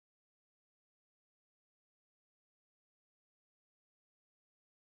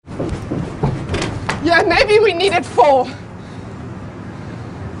Yeah, maybe we needed 4.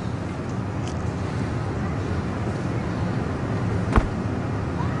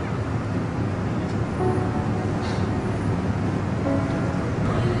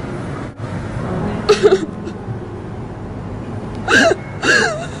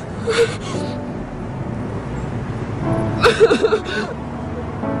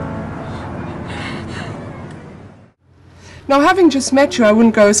 Now, having just met you, I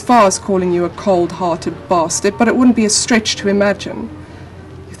wouldn't go as far as calling you a cold-hearted bastard, but it wouldn't be a stretch to imagine.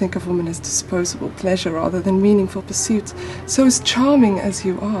 You think of women as disposable pleasure rather than meaningful pursuits. So as charming as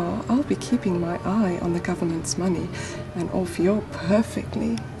you are, I'll be keeping my eye on the government's money and off your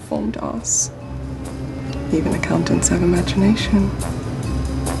perfectly formed ass. Even accountants have imagination.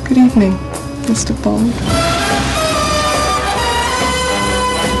 Good evening, Mr. Bond.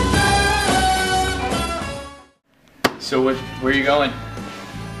 So where are you going?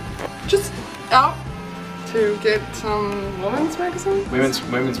 Just out to get some women's magazines.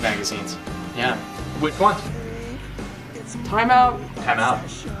 Women's magazines. Yeah. Which ones? Time Out. Time Out.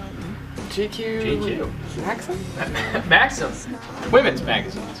 GQ. Maxim. Maxim. Women's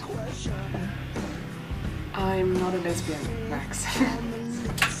magazines. I'm not a lesbian, Max.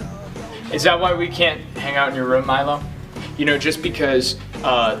 Is that why we can't hang out in your room, Milo? You know, just because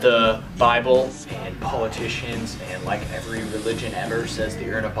the Bible and politicians and like every religion ever says that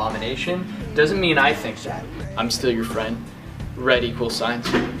you're an abomination, doesn't mean I think that. I'm still your friend. Red equals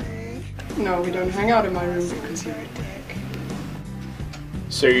science. No, we don't hang out in my room because you're a dick.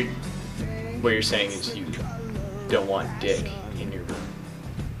 So what you're saying is you don't want dick in your room.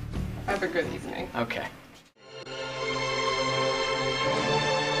 Have a good evening. Okay.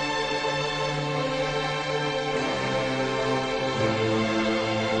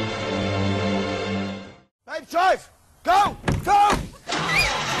 Drive! Go! Go!